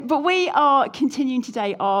But we are continuing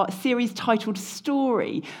today our series titled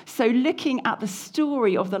Story. So looking at the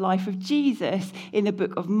story of the life of Jesus in the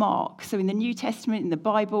book of Mark. So in the New Testament, in the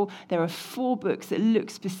Bible, there are 4 books that look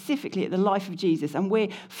specifically at the life of Jesus. And we're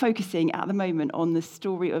focusing at the moment on the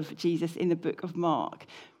story of Jesus in the book of Mark.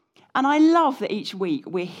 And I love that each week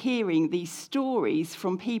we're hearing these stories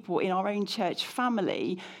from people in our own church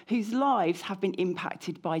family whose lives have been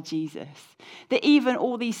impacted by Jesus. That even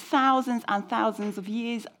all these thousands and thousands of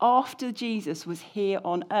years after Jesus was here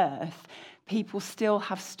on earth, people still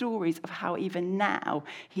have stories of how even now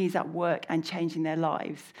he's at work and changing their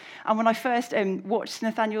lives. And when I first watched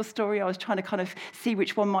Nathaniel's story, I was trying to kind of see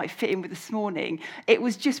which one might fit in with this morning. It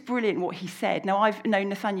was just brilliant what he said. Now, I've known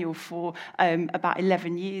Nathaniel for about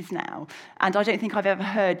 11 years now, and I don't think I've ever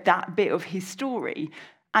heard that bit of his story.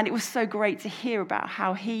 And it was so great to hear about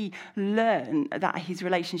how he learned that his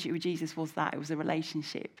relationship with Jesus was that. It was a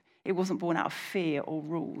relationship. It wasn't born out of fear or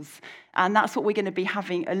rules. And that's what we're going to be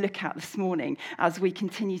having a look at this morning as we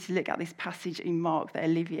continue to look at this passage in Mark that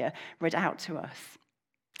Olivia read out to us.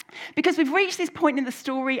 Because we've reached this point in the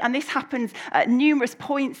story, and this happens at numerous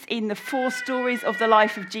points in the 4 stories of the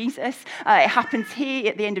life of Jesus. It happens here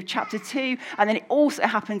at the end of chapter 2, and then it also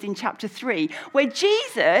happens in chapter 3, where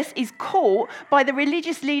Jesus is caught by the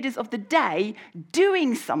religious leaders of the day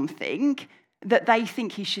doing something that they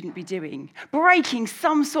think he shouldn't be doing, breaking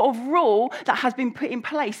some sort of rule that has been put in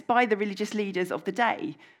place by the religious leaders of the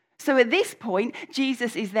day. So at this point,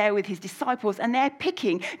 Jesus is there with his disciples, and they're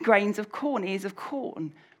picking grains of corn, ears of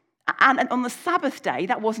corn. And on the Sabbath day,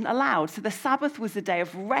 that wasn't allowed. So the Sabbath was the day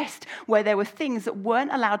of rest where there were things that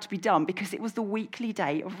weren't allowed to be done because it was the weekly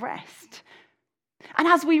day of rest. And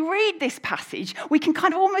as we read this passage, we can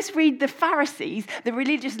kind of almost read the Pharisees, the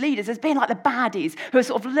religious leaders, as being like the baddies who are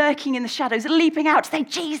sort of lurking in the shadows, leaping out to say,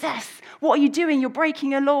 Jesus, what are you doing? You're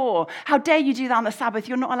breaking a law. How dare you do that on the Sabbath?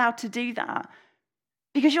 You're not allowed to do that.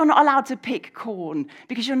 Because you're not allowed to pick corn,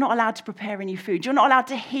 because you're not allowed to prepare any food. You're not allowed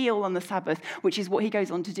to heal on the Sabbath, which is what he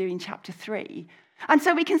goes on to do in chapter 3. And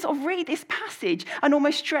so we can sort of read this passage and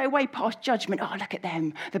almost straight away pass judgment. Oh, look at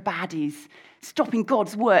them, the baddies, stopping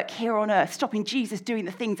God's work here on earth, stopping Jesus doing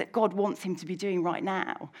the things that God wants him to be doing right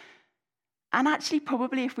now. And actually,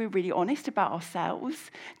 probably if we're really honest about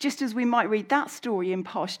ourselves, just as we might read that story and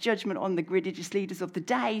pass judgment on the religious leaders of the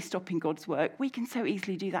day stopping God's work, we can so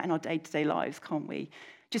easily do that in our day-to-day lives, can't we?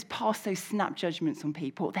 Just pass those snap judgments on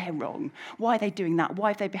people. They're wrong. Why are they doing that? Why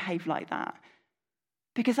have they behaved like that?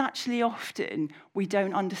 Because actually often we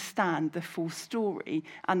don't understand the full story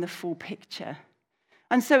and the full picture.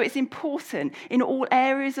 And so it's important in all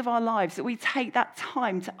areas of our lives that we take that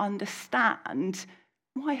time to understand,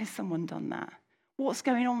 why has someone done that? What's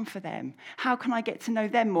going on for them? How can I get to know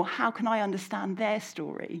them more? How can I understand their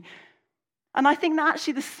story? And I think that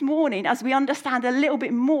actually this morning, as we understand a little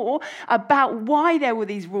bit more about why there were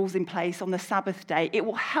these rules in place on the Sabbath day, it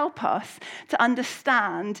will help us to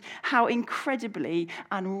understand how incredibly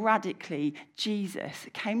and radically Jesus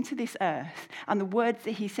came to this earth. And the words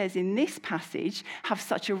that he says in this passage have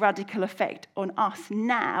such a radical effect on us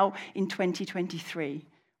now in 2023,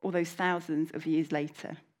 all those thousands of years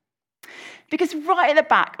later. Because right at the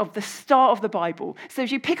back of the start of the Bible, so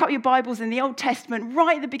as you pick up your Bibles in the Old Testament,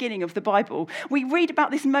 right at the beginning of the Bible, we read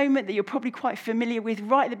about this moment that you're probably quite familiar with,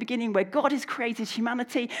 right at the beginning, where God has created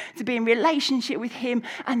humanity to be in relationship with him,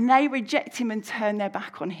 and they reject him and turn their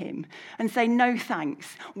back on him and say, no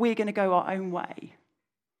thanks, we're going to go our own way.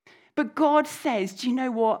 But God says, do you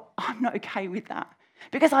know what? I'm not okay with that.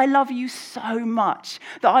 Because I love you so much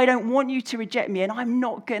that I don't want you to reject me, and I'm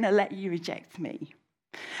not going to let you reject me.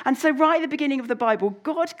 And so right at the beginning of the Bible,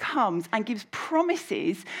 God comes and gives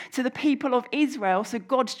promises to the people of Israel, so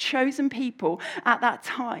God's chosen people at that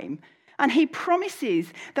time. And he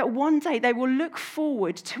promises that one day they will look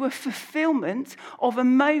forward to a fulfillment of a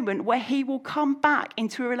moment where he will come back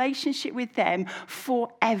into a relationship with them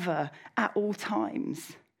forever at all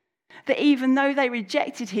times. That even though they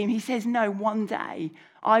rejected him, he says, no, one day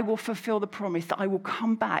I will fulfill the promise that I will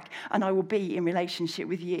come back and I will be in relationship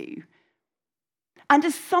with you. And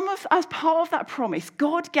as part of that promise,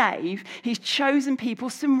 God gave his chosen people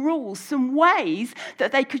some rules, some ways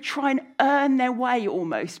that they could try and earn their way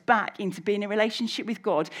almost back into being in a relationship with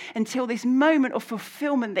God until this moment of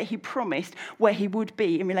fulfillment that he promised where he would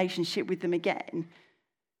be in relationship with them again.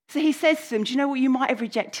 So he says to them, do you know what? You might have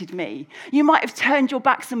rejected me. You might have turned your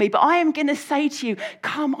backs on me, but I am going to say to you,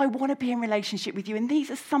 come, I want to be in relationship with you. And these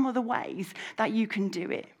are some of the ways that you can do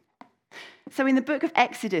it. So in the book of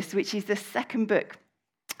Exodus, which is the second book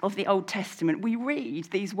of the Old Testament, we read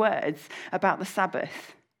these words about the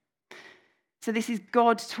Sabbath. So this is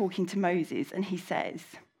God talking to Moses, and he says,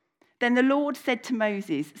 Then the Lord said to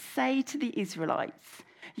Moses, "Say to the Israelites,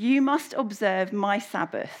 you must observe my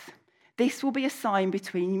Sabbath. This will be a sign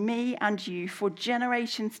between me and you for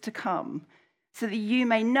generations to come, so that you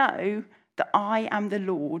may know that I am the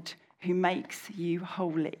Lord who makes you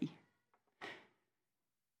holy."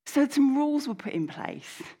 So some rules were put in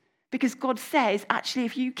place because God says, actually,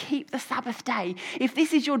 if you keep the Sabbath day, if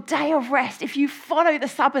this is your day of rest, if you follow the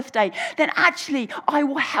Sabbath day, then actually I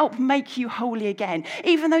will help make you holy again.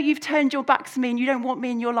 Even though you've turned your back to me and you don't want me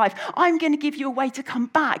in your life, I'm going to give you a way to come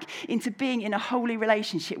back into being in a holy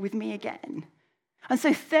relationship with me again. And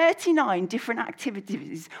so 39 different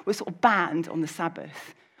activities were sort of banned on the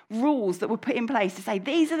Sabbath. Rules that were put in place to say,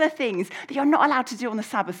 these are the things that you're not allowed to do on the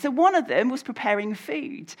Sabbath. So one of them was preparing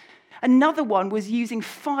food. Another one was using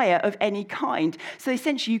fire of any kind. So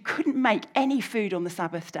essentially, you couldn't make any food on the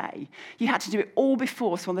Sabbath day. You had to do it all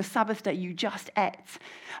before, so on the Sabbath day, you just ate.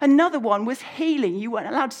 Another one was healing. You weren't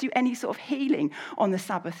allowed to do any sort of healing on the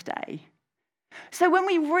Sabbath day. So when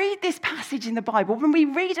we read this passage in the Bible, when we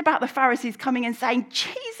read about the Pharisees coming and saying,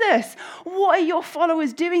 "Jesus, what are your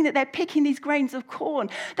followers doing that they're picking these grains of corn?"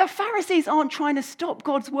 The Pharisees aren't trying to stop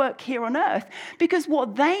God's work here on earth, because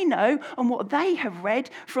what they know and what they have read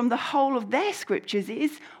from the whole of their scriptures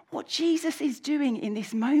is what Jesus is doing in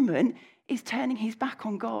this moment is turning his back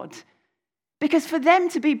on God. Because for them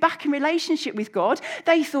to be back in relationship with God,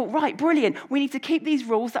 they thought, right, brilliant, we need to keep these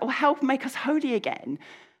rules that will help make us holy again.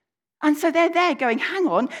 And so they're there going, hang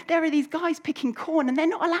on, there are these guys picking corn and they're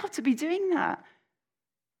not allowed to be doing that.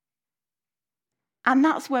 And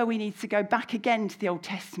that's where we need to go back again to the Old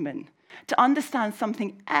Testament to understand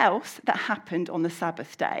something else that happened on the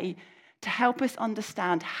Sabbath day, to help us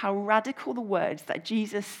understand how radical the words that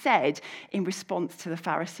Jesus said in response to the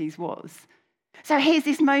Pharisees was. So here's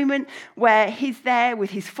this moment where he's there with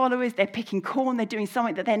his followers. They're picking corn. They're doing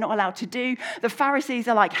something that they're not allowed to do. The Pharisees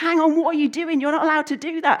are like, hang on, what are you doing? You're not allowed to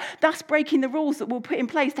do that. That's breaking the rules that we'll put in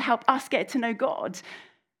place to help us get to know God.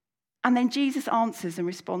 And then Jesus answers and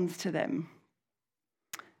responds to them.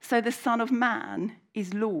 So the Son of Man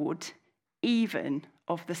is Lord, even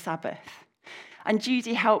of the Sabbath. And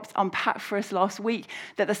Judy helped unpack for us last week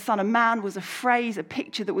that the Son of Man was a phrase, a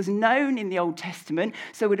picture that was known in the Old Testament,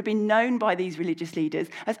 so it would have been known by these religious leaders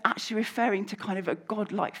as actually referring to kind of a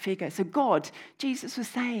God-like figure. So God, Jesus was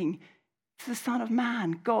saying, to the Son of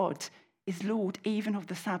Man, God is Lord even of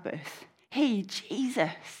the Sabbath. He,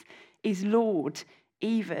 Jesus, is Lord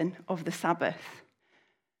even of the Sabbath.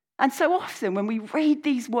 And so often when we read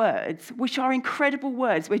these words, which are incredible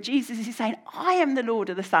words, where Jesus is saying, I am the Lord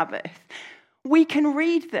of the Sabbath, we can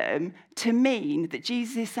read them to mean that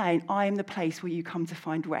Jesus is saying, I am the place where you come to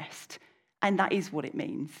find rest. And that is what it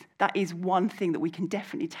means. That is one thing that we can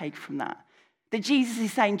definitely take from that. That Jesus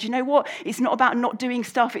is saying, do you know what? It's not about not doing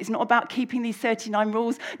stuff. It's not about keeping these 39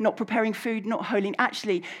 rules, not preparing food, not holding.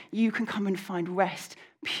 Actually, you can come and find rest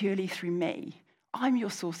purely through me. I'm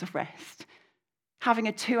your source of rest. Having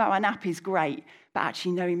a 2-hour nap is great, but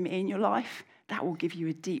actually knowing me in your life, that will give you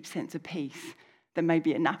a deep sense of peace that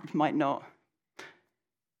maybe a nap might not.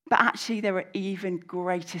 But actually, there are even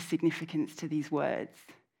greater significance to these words.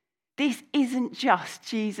 This isn't just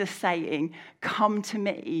Jesus saying, come to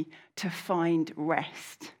me to find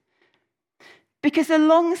rest. Because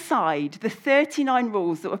alongside the 39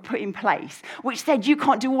 rules that were put in place, which said you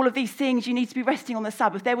can't do all of these things, you need to be resting on the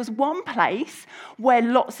Sabbath, there was one place where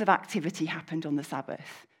lots of activity happened on the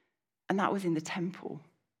Sabbath, and that was in the temple.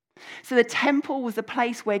 So the temple was the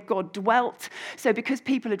place where God dwelt. So because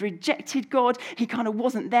people had rejected God, he kind of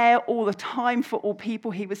wasn't there all the time for all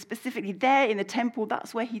people. He was specifically there in the temple.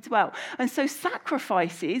 That's where he dwelt. And so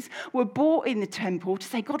sacrifices were brought in the temple to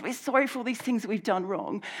say, God, we're sorry for all these things that we've done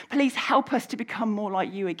wrong. Please help us to become more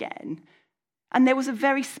like you again. And there was a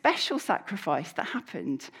very special sacrifice that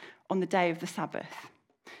happened on the day of the Sabbath.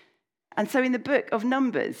 And so in the book of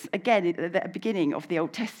Numbers, again, at the beginning of the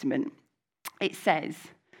Old Testament, it says,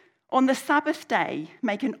 on the Sabbath day,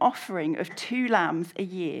 make an offering of 2 lambs a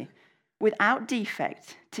year, without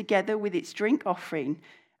defect, together with its drink offering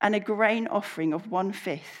and a grain offering of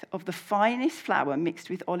 1/5 of the finest flour mixed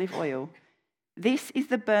with olive oil. This is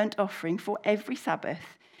the burnt offering for every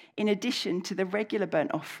Sabbath, in addition to the regular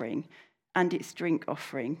burnt offering and its drink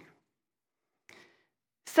offering.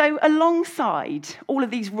 So alongside all of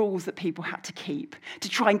these rules that people had to keep to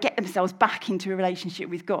try and get themselves back into a relationship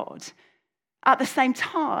with God, at the same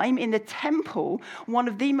time, in the temple, one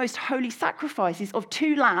of the most holy sacrifices of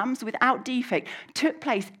 2 lambs without defect took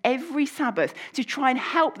place every Sabbath to try and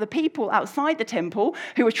help the people outside the temple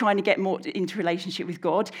who were trying to get more into relationship with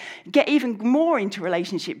God, get even more into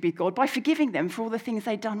relationship with God by forgiving them for all the things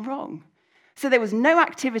they'd done wrong. So there was no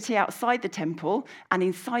activity outside the temple, and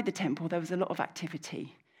inside the temple there was a lot of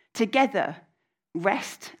activity. Together,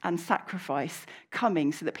 rest and sacrifice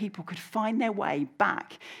coming so that people could find their way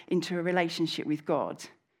back into a relationship with God,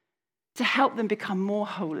 to help them become more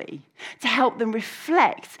holy, to help them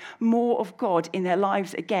reflect more of God in their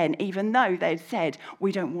lives again, even though they'd said,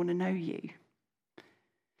 "We don't want to know you."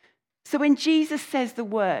 So when Jesus says the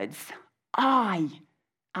words, "I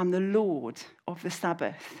am the Lord of the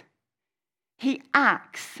Sabbath," he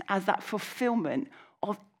acts as that fulfillment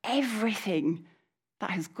of everything that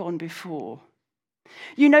has gone before.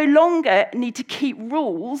 You no longer need to keep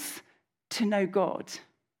rules to know God.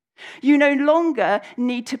 You no longer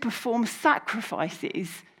need to perform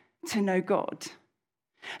sacrifices to know God.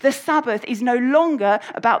 The Sabbath is no longer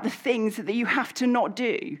about the things that you have to not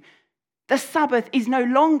do. The Sabbath is no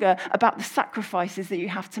longer about the sacrifices that you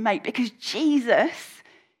have to make, because Jesus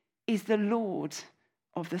is the Lord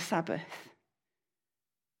of the Sabbath.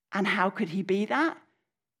 And how could he be that?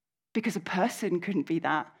 Because a person couldn't be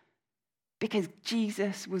that. Because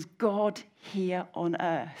Jesus was God here on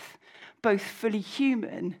earth, both fully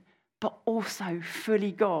human, but also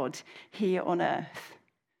fully God here on earth.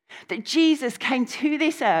 That Jesus came to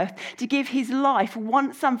this earth to give his life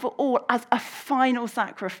once and for all as a final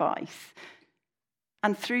sacrifice.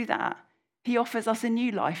 And through that, he offers us a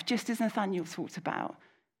new life, just as Nathaniel talked about,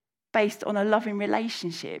 based on a loving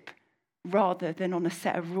relationship rather than on a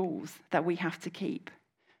set of rules that we have to keep.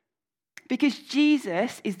 Because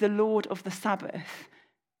Jesus is the Lord of the Sabbath,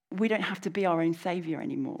 we don't have to be our own saviour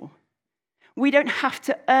anymore. We don't have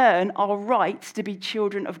to earn our right to be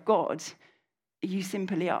children of God. You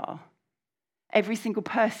simply are. Every single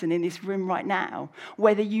person in this room right now,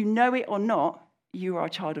 whether you know it or not, you are a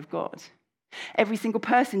child of God. Every single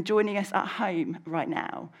person joining us at home right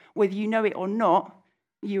now, whether you know it or not,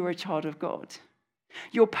 you are a child of God.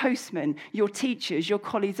 Your postman, your teachers, your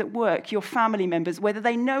colleagues at work, your family members, whether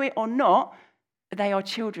they know it or not, they are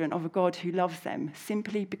children of a God who loves them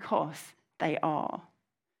simply because they are.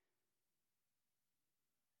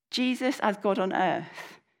 Jesus, as God on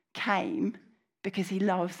earth, came because he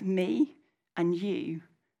loves me and you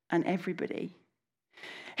and everybody.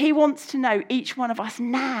 He wants to know each one of us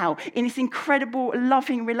now in this incredible,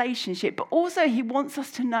 loving relationship, but also he wants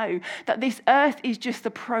us to know that this earth is just the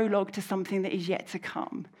prologue to something that is yet to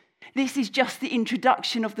come. This is just the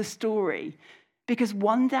introduction of the story. Because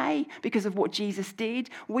one day, because of what Jesus did,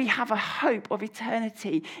 we have a hope of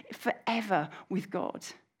eternity forever with God,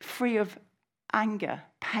 free of anger,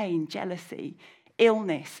 pain, jealousy,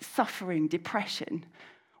 illness, suffering, depression.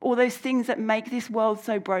 All those things that make this world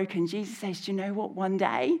so broken. Jesus says, do you know what? One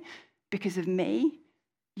day, because of me,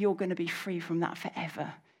 you're going to be free from that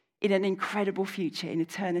forever in an incredible future, in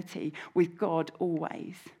eternity, with God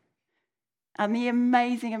always. And the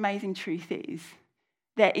amazing, amazing truth is,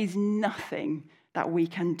 there is nothing that we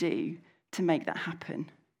can do to make that happen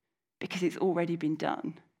because it's already been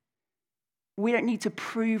done. We don't need to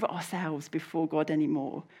prove ourselves before God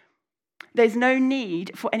anymore. There's no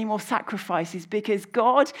need for any more sacrifices because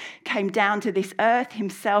God came down to this earth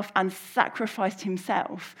himself and sacrificed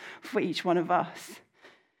himself for each one of us.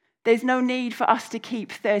 There's no need for us to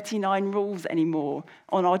keep 39 rules anymore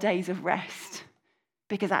on our days of rest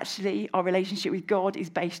because actually our relationship with God is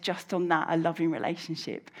based just on that, a loving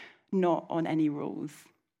relationship, not on any rules.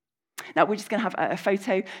 Now, we're just going to have a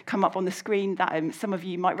photo come up on the screen that some of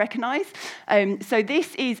you might recognise. So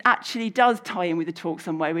this does tie in with the talk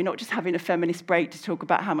some way. We're not just having a feminist break to talk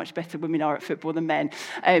about how much better women are at football than men,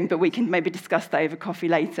 but we can maybe discuss that over coffee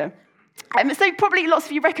later. So probably lots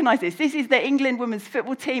of you recognise this. This is the England women's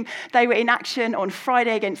football team. They were in action on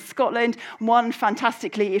Friday against Scotland. Won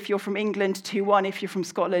fantastically if you're from England, 2-1 if you're from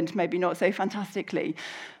Scotland, maybe not so fantastically.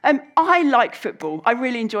 I like football. I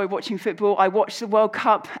really enjoy watching football. I watched the World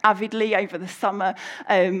Cup avidly over the summer.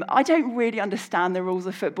 I don't really understand the rules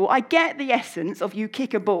of football. I get the essence of you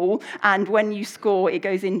kick a ball and when you score, it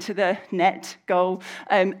goes into the net, goal,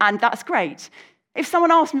 and that's great. If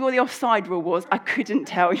someone asked me what the offside rule was, I couldn't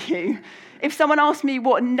tell you. If someone asked me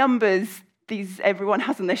what numbers everyone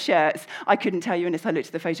has on their shirts, I couldn't tell you unless I looked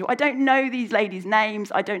at the photo. I don't know these ladies'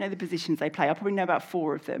 names. I don't know the positions they play. I probably know about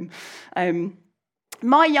 4 of them.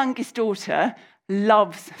 My youngest daughter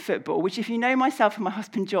loves football, which if you know myself and my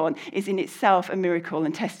husband John, is in itself a miracle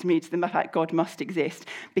and testimony to the fact God must exist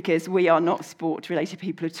because we are not sport-related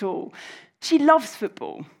people at all. She loves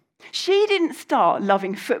football. She didn't start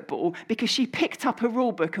loving football because she picked up a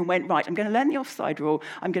rule book and went, right, I'm going to learn the offside rule.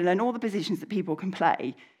 I'm going to learn all the positions that people can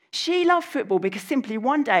play. She loved football because simply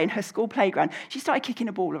one day in her school playground, she started kicking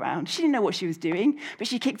a ball around. She didn't know what she was doing, but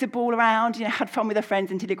she kicked a ball around, had fun with her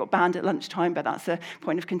friends until it got banned at lunchtime, but that's a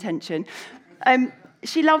point of contention.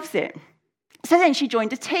 She loves it. So then she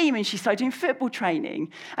joined a team and she started doing football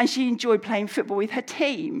training, and she enjoyed playing football with her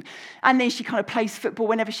team. And then she kind of plays football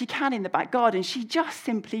whenever she can in the back garden. She just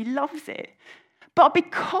simply loves it. But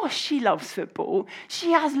because she loves football,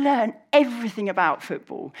 she has learned everything about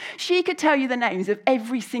football. She could tell you the names of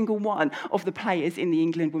every single one of the players in the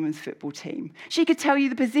England women's football team. She could tell you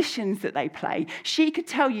the positions that they play. She could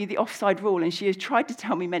tell you the offside rule, and she has tried to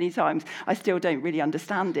tell me many times. I still don't really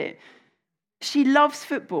understand it. She loves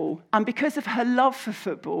football, and because of her love for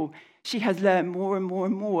football, she has learned more and more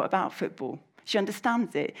and more about football. She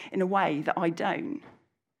understands it in a way that I don't.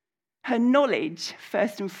 Her knowledge,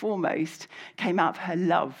 first and foremost, came out of her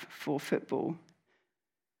love for football.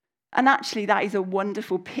 And actually, that is a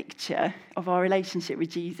wonderful picture of our relationship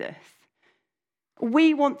with Jesus.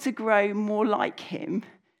 We want to grow more like him,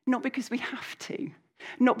 not because we have to,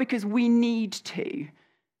 not because we need to,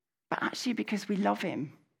 but actually because we love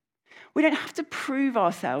him. We don't have to prove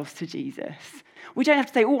ourselves to Jesus. We don't have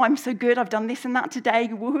to say, oh, I'm so good, I've done this and that today,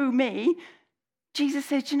 woohoo, me. Jesus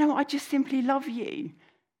says, I just simply love you.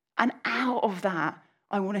 And out of that,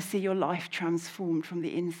 I want to see your life transformed from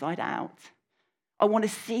the inside out. I want to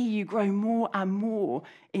see you grow more and more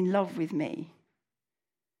in love with me.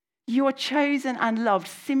 You are chosen and loved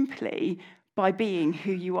simply by being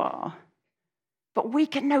who you are. But we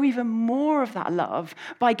can know even more of that love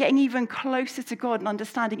by getting even closer to God and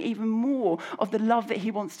understanding even more of the love that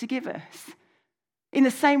he wants to give us. In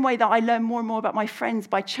the same way that I learn more and more about my friends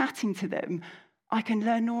by chatting to them, I can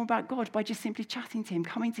learn more about God by just simply chatting to him,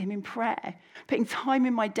 coming to him in prayer, putting time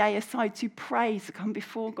in my day aside to pray, to come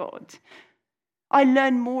before God. I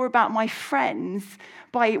learn more about my friends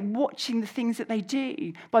by watching the things that they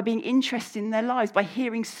do, by being interested in their lives, by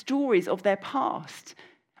hearing stories of their past.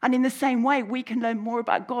 And in the same way, we can learn more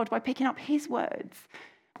about God by picking up his words,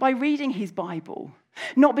 by reading his Bible.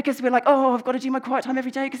 Not because we're like, oh, I've got to do my quiet time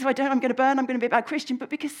every day, because if I don't, I'm going to burn, I'm going to be a bad Christian, but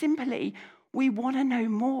because simply we want to know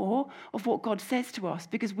more of what God says to us,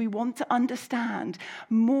 because we want to understand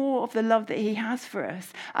more of the love that he has for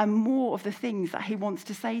us and more of the things that he wants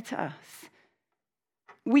to say to us.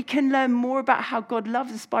 We can learn more about how God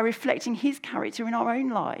loves us by reflecting his character in our own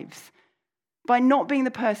lives. By not being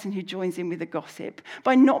the person who joins in with the gossip,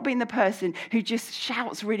 by not being the person who just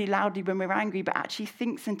shouts really loudly when we're angry, but actually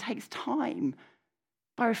thinks and takes time,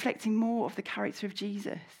 by reflecting more of the character of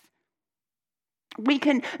Jesus. We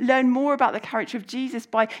can learn more about the character of Jesus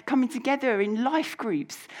by coming together in life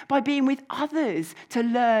groups, by being with others to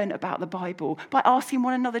learn about the Bible, by asking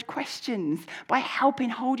one another questions, by helping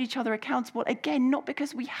hold each other accountable. Again, not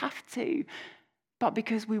because we have to, but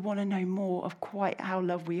because we want to know more of quite how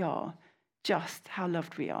loved we are. Just how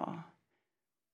loved we are.